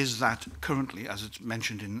is that currently, as it's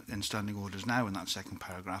mentioned in standing orders now in that second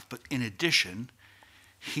paragraph, but in addition,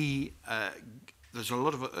 there's a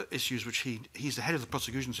lot of issues which he's the head of the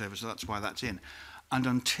prosecution service, so that's why that's in. And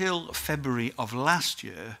until February of last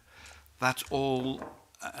year, that's all,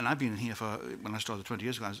 and I've been in here when I started 20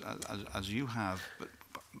 years ago, as you have, but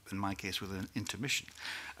in my case with an intermission.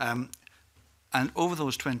 And over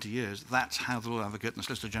those 20 years, that's how the Lord Advocate and the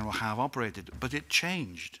Solicitor General have operated. But it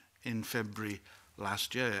changed in February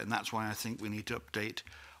last year, and that's why I think we need to update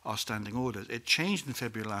our standing orders. It changed in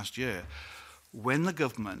February last year when the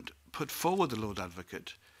government put forward the Lord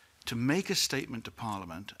Advocate to make a statement to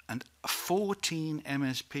Parliament, and 14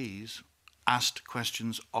 MSPs asked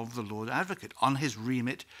questions of the Lord Advocate on his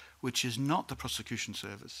remit, which is not the prosecution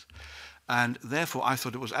service. And therefore, I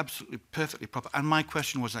thought it was absolutely perfectly proper. And my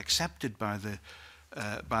question was accepted by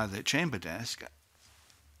the chamber desk,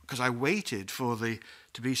 because I waited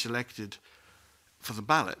to be selected for the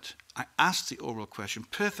ballot. I asked the oral question,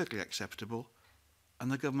 perfectly acceptable,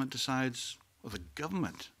 and the government decides, well, the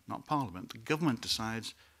government, not Parliament, the government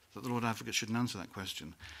decides that the Lord Advocate shouldn't answer that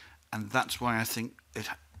question. And that's why I think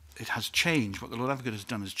it has changed. What the Lord Advocate has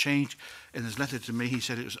done has changed. In his letter to me, he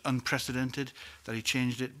said it was unprecedented that he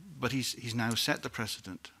changed it, but he's now set the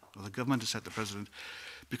precedent, or the government has set the precedent,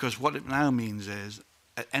 because what it now means is,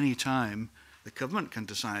 at any time, the government can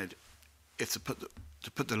decide if to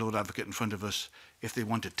put the Lord Advocate in front of us if they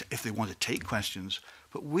want to take questions.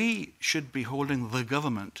 But we should be holding the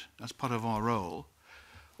government, as part of our role,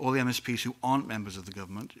 all the MSPs who aren't members of the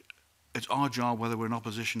government, it's our job, whether we're in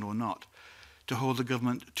opposition or not, to hold the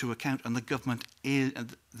government to account, and the government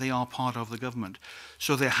they are part of the government.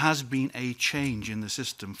 So there has been a change in the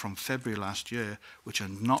system from February last year, which are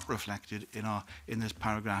not reflected in this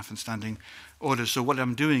paragraph and standing orders. So what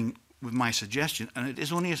I'm doing with my suggestion, and it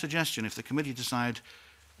is only a suggestion, if the committee decide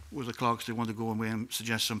with the clerks they want to go away and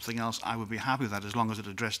suggest something else, I would be happy with that as long as it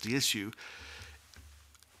addressed the issue.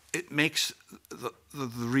 It makes the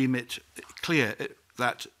remit clear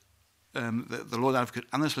that the Lord Advocate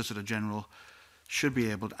and the Solicitor General should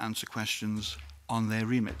be able to answer questions on their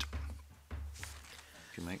remit.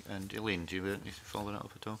 Thank you, Mike. And Elaine, do you need to follow that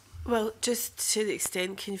up at all? Well, just to the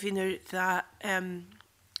extent, Convener, that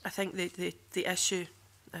I think the issue,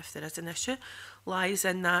 if there is an issue, lies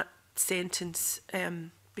in that sentence,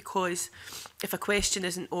 because if a question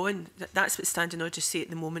isn't on, that's what standing orders say at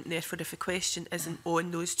the moment, and therefore if a question isn't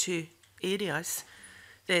on those two areas,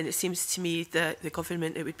 then it seems to me that the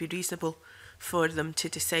government, it would be reasonable for them to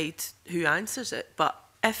decide who answers it. But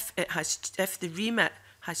if the remit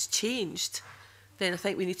has changed, then I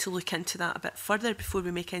think we need to look into that a bit further before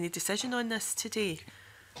we make any decision on this today.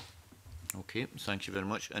 Okay, thank you very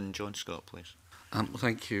much. And John Scott, please.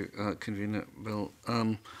 Thank you, Convener Bill.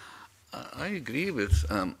 I agree with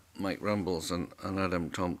Mike Rumbles and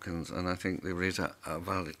Adam Tompkins, and I think they raise a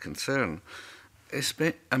valid concern.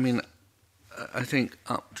 I think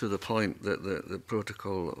up to the point that the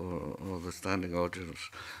protocol or the standing orders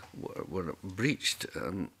were breached,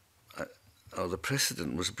 or the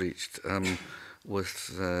precedent was breached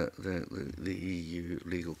with the EU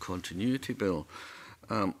Legal Continuity Bill.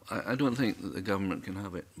 I don't think that the government can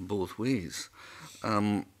have it both ways.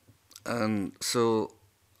 And so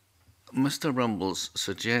Mr. Rumbles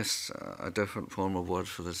suggests a different form of words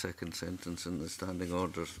for the second sentence in the standing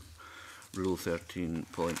orders, Rule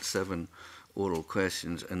 13.7, oral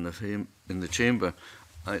questions in the chamber.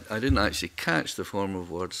 I didn't actually catch the form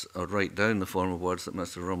of words or write down the form of words that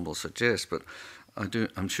Mr. Rumble suggests, but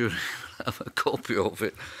I'm sure I have a copy of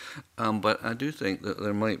it. But I do think that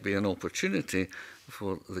there might be an opportunity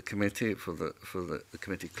for the committee, for the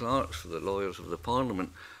committee clerks, for the lawyers of the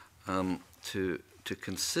Parliament, to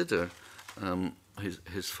consider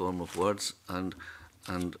his form of words and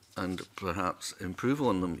perhaps improve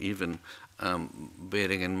on them, even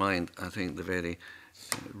bearing in mind, I think, the very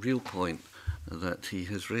real point that he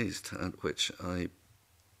has raised, and which I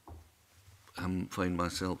find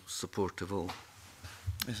myself supportive of.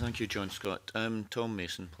 Thank you, John Scott. Tom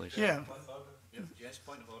Mason, please. Yeah. Yes,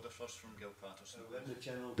 point of order first from Gil Patterson. The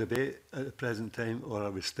general debate at the present time, or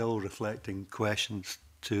are we still reflecting questions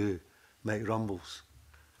to Mike Rumbles?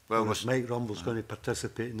 Well, is Mike Rumbles going to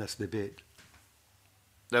participate in this debate?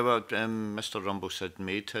 Mr. Rumbles had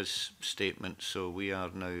made his statement, so we are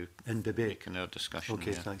now in debate, making our discussion.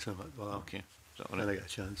 Okay, here. Thanks so much. Well, okay, is that all right? right? I get a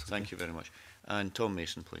chance. Thank you very much. And Tom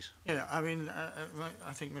Mason, please. Yeah, I mean,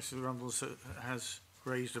 I think Mr. Rumbles has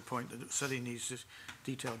raised a point that certainly needs this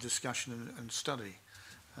detailed discussion and study.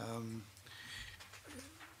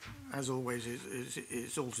 As always,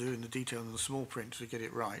 it's all to do in the detail and the small print to get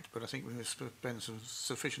it right, but I think we must spend some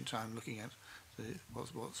sufficient time looking at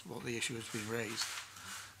what the issue has been raised,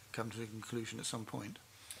 come to a conclusion at some point.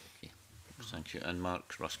 Okay. Thank you. And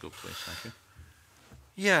Mark Ruskell, please. Thank you.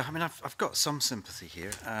 Yeah, I mean, I've got some sympathy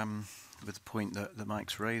here with the point that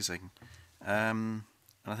Mike's raising.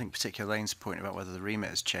 And I think particularly Elaine's point about whether the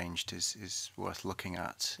remit has changed is worth looking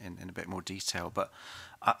at in a bit more detail. But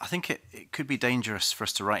I think it could be dangerous for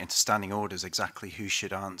us to write into standing orders exactly who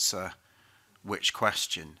should answer which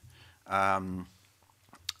question. I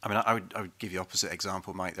mean, I would give you the opposite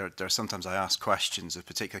example, Mike. There are sometimes I ask questions of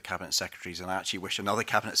particular cabinet secretaries, and I actually wish another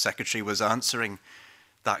cabinet secretary was answering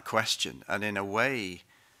that question. And in a way,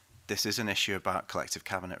 this is an issue about collective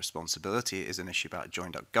cabinet responsibility. It is an issue about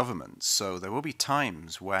joined-up governments. So there will be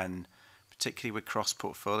times when, particularly with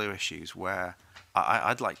cross-portfolio issues, where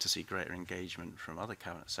I'd like to see greater engagement from other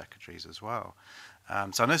cabinet secretaries as well.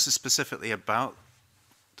 So I know this is specifically about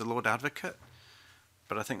the Lord Advocate,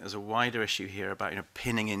 but I think there's a wider issue here about,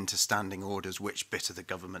 pinning into standing orders which bit of the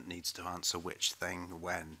government needs to answer which thing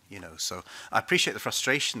when, So I appreciate the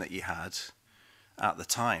frustration that you had at the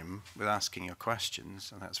time with asking your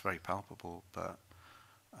questions, and that's very palpable, but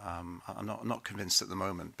I'm not convinced at the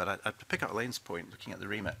moment. But I'd pick up Elaine's point, looking at the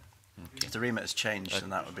remit. Okay. If the remit has changed, then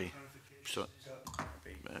that would be...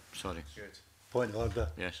 Sorry. Good. Point of order.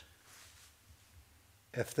 Yes.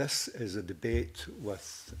 If this is a debate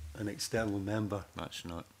with an external member... That's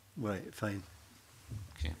not. Right, fine.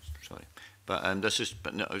 Okay, sorry. But this is...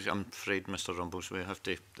 But no, I'm afraid, Mr Rumbles, we have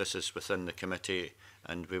to... This is within the committee,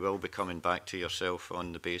 and we will be coming back to yourself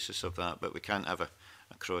on the basis of that, but we can't have a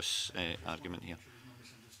cross argument here.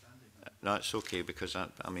 That's okay, because I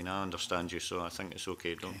understand you, so I think it's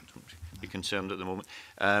okay. Don't be concerned at the moment.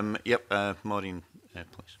 Maureen,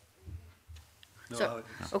 please. So,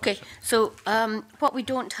 okay, so what we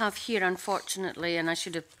don't have here, unfortunately, and I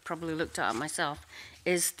should have probably looked at it myself,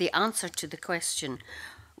 is the answer to the question.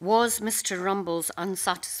 Was Mr Rumbles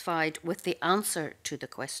unsatisfied with the answer to the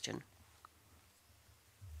question?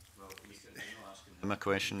 Well, you're asking him a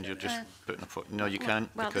question, you're just putting a foot. No, you can't,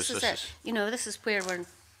 well, because this is it. This is where we're...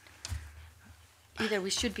 Either we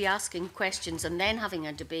should be asking questions and then having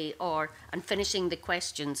a debate, and finishing the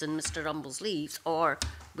questions and Mr Rumbles leaves, or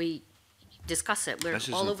we discuss it. We're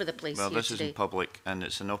all over the place here today. Well, this isn't public, and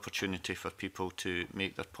it's an opportunity for people to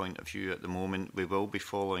make their point of view at the moment. We will be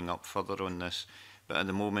following up further on this, but at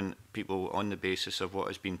the moment, people, on the basis of what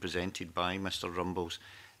has been presented by Mr Rumbles,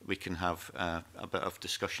 we can have a bit of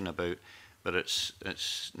discussion about, but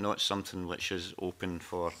it's not something which is open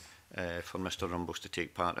for Mr Rumbles to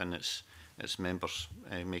take part in. It's members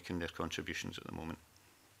making their contributions at the moment.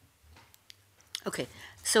 Okay,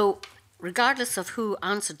 so regardless of who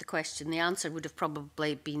answered the question, the answer would have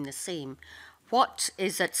probably been the same. What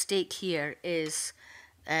is at stake here is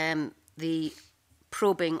the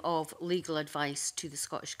probing of legal advice to the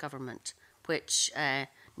Scottish Government, which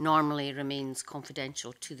normally remains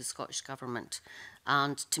confidential to the Scottish Government.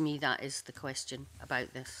 And to me, that is the question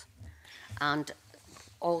about this. And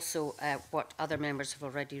also, what other members have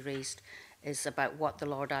already raised is about what the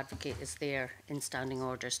Lord Advocate is there in standing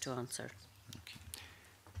orders to answer. Okay.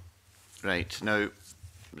 Right. Now,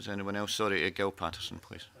 is anyone else? Sorry, Gil Patterson,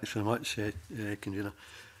 please. Thanks very much, Convener.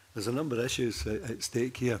 There's a number of issues at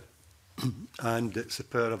stake here, and it's the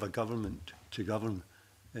power of a government to govern.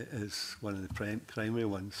 It is one of the primary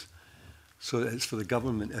ones. So it's for the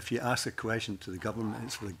government. If you ask a question to the government,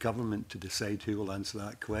 it's for the government to decide who will answer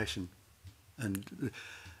that question. And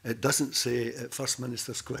it doesn't say at First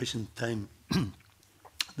Minister's question time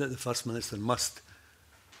that the First Minister must.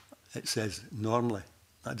 It says normally.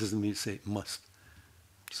 That doesn't mean say must.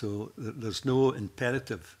 So there's no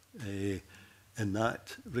imperative in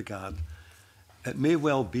that regard. It may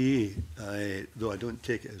well be, though I don't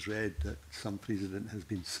take it as read, that some precedent has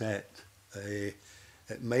been set. It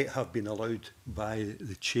might have been allowed by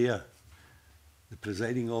the chair, the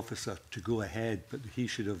presiding officer, to go ahead, but he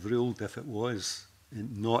should have ruled if it was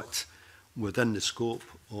not within the scope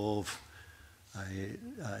of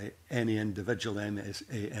any individual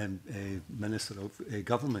minister of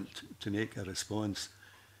government to make a response,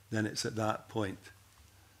 then it's at that point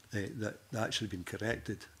that should have been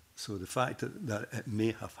corrected. So the fact that it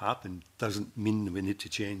may have happened doesn't mean we need to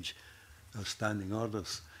change our standing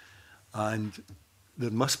orders. And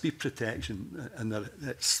there must be protection, and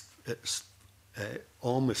it's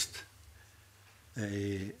almost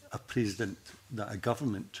a precedent that a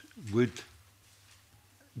government would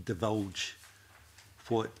divulge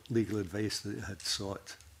what legal advice that it had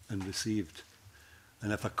sought and received.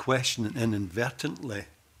 And if a question inadvertently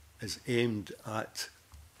is aimed at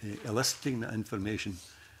eliciting that information,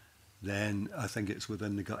 then I think it's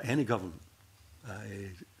within any government.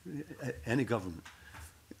 Any government.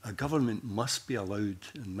 A government must be allowed,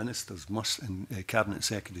 and ministers must, and cabinet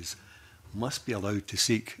secretaries must be allowed to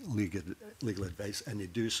seek legal advice, and they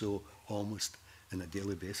do so almost on a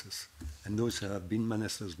daily basis. And those who have been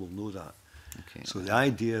ministers will know that. Okay. So the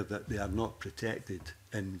idea that they are not protected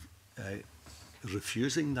in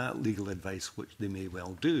refusing that legal advice, which they may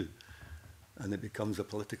well do, and it becomes a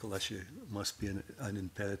political issue, must be an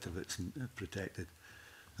imperative it's protected.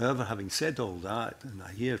 However, having said all that, and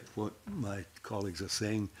I hear what my colleagues are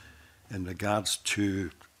saying in regards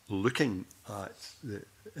to looking at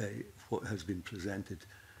what has been presented,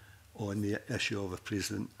 on the issue of a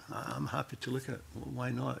president, I'm happy to look at it. Why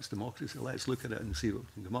not? It's democracy. Let's look at it and see what we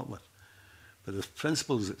can come up with. But there's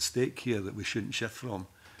principles at stake here that we shouldn't shift from.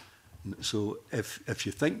 So if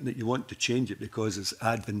you think that you want to change it because it's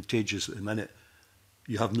advantageous at the minute,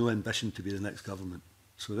 you have no ambition to be the next government.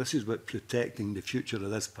 So this is about protecting the future of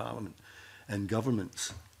this parliament and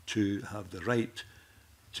governments to have the right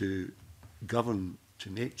to govern, to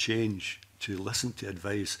make change, to listen to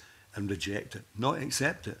advice and reject it. Not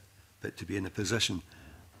accept it, but to be in a position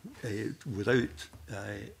without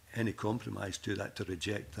any compromise to that, to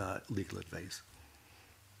reject that legal advice.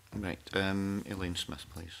 Right. Elaine Smith,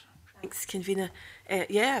 please. Thanks, Convener.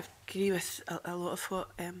 Yeah, I agree with a lot of what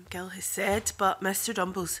Gil has said, but Mr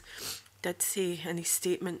Rumbles did say in his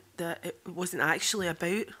statement that it wasn't actually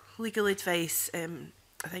about legal advice.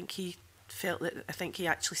 I think he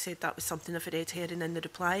actually said that was something of a red herring in the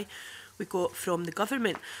reply we got from the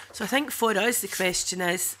government. So I think for us the question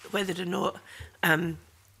is whether or not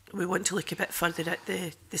we want to look a bit further at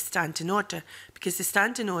the standing order, because the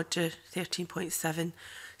standing order 13.7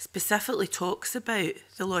 specifically talks about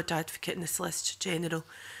the Lord Advocate and the Solicitor General.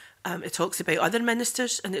 It talks about other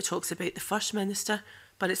ministers and it talks about the First Minister,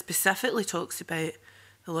 but it specifically talks about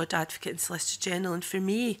the Lord Advocate and Solicitor General. And for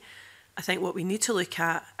me, I think what we need to look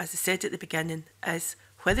at, as I said at the beginning, is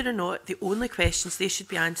whether or not the only questions they should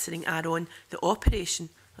be answering are on the operation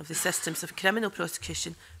of the systems of criminal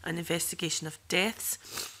prosecution and investigation of deaths.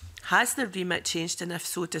 Has their remit changed, and if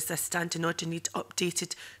so, does this standing order need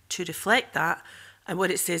updated to reflect that? And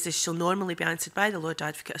what it says is shall normally be answered by the Lord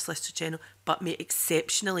Advocate or Solicitor General, but may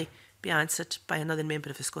exceptionally be answered by another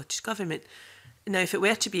member of the Scottish Government. Now, if it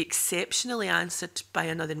were to be exceptionally answered by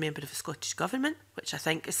another member of the Scottish Government, which I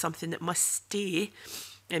think is something that must stay,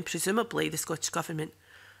 and presumably the Scottish Government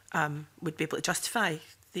would be able to justify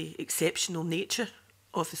the exceptional nature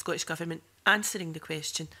of the Scottish Government answering the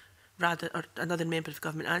question, or another member of the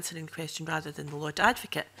government answering the question rather than the Lord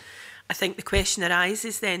Advocate. I think the question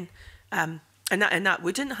arises then, and that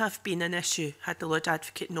wouldn't have been an issue had the Lord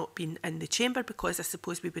Advocate not been in the chamber, because I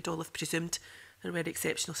suppose we would all have presumed there were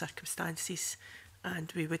exceptional circumstances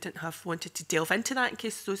and we wouldn't have wanted to delve into that in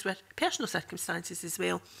case those were personal circumstances as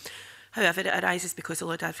well. However, it arises because the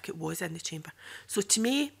Lord Advocate was in the chamber. So to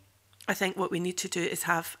me, I think what we need to do is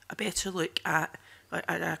have a better look at, or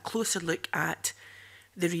a closer look at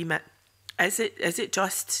the remit. Is it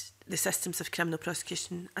just the systems of criminal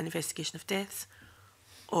prosecution and investigation of deaths?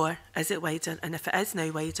 Or is it wider? And if it is now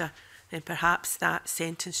wider, then perhaps that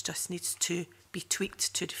sentence just needs to be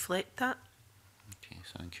tweaked to reflect that. Okay,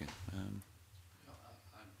 thank you.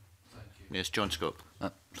 Yes, John Scott.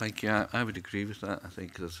 Thank you. I would agree with that. I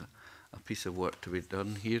think there's a piece of work to be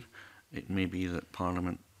done here. It may be that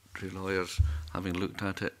parliamentary lawyers, having looked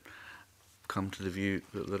at it, come to the view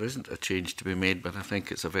that there isn't a change to be made, but I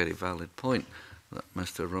think it's a very valid point that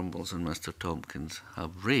Mr Rumbles and Mr Tompkins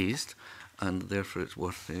have raised, and therefore it's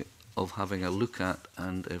worth of having a look at,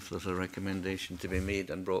 and if there's a recommendation to be made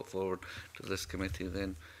and brought forward to this committee,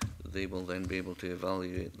 then they will then be able to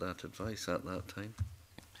evaluate that advice at that time.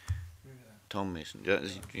 Tom Mason, yeah,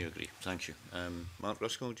 you agree? Thank you. Mark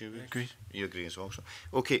Ruskell, do you agree? You agree as well. So.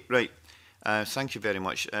 Okay, right. Thank you very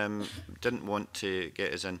much. Didn't want to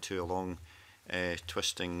get us into a long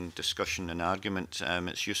twisting discussion and argument.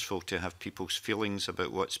 It's useful to have people's feelings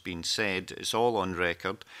about what's been said. It's all on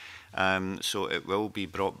record. So it will be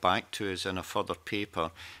brought back to us in a further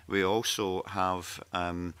paper. We also have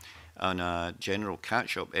on a general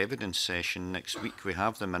catch-up evidence session next week, we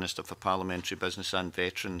have the Minister for Parliamentary Business and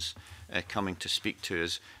Veterans coming to speak to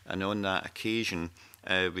us, and on that occasion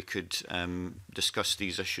we could discuss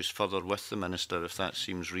these issues further with the Minister if that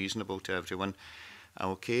seems reasonable to everyone.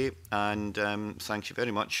 Okay, and thank you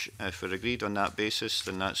very much. If we're agreed on that basis,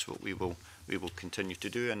 then that's what we will continue to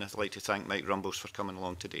do, and I'd like to thank Mike Rumbles for coming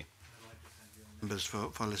along today. Members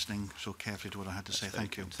for listening so carefully to what I had to say.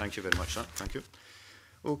 Thank you. Thank you very much, sir. Thank you.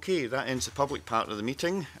 Okay, that ends the public part of the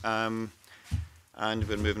meeting, and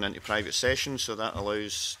we're moving into private session, so that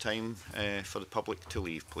allows time for the public to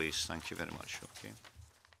leave, please. Thank you very much. Okay.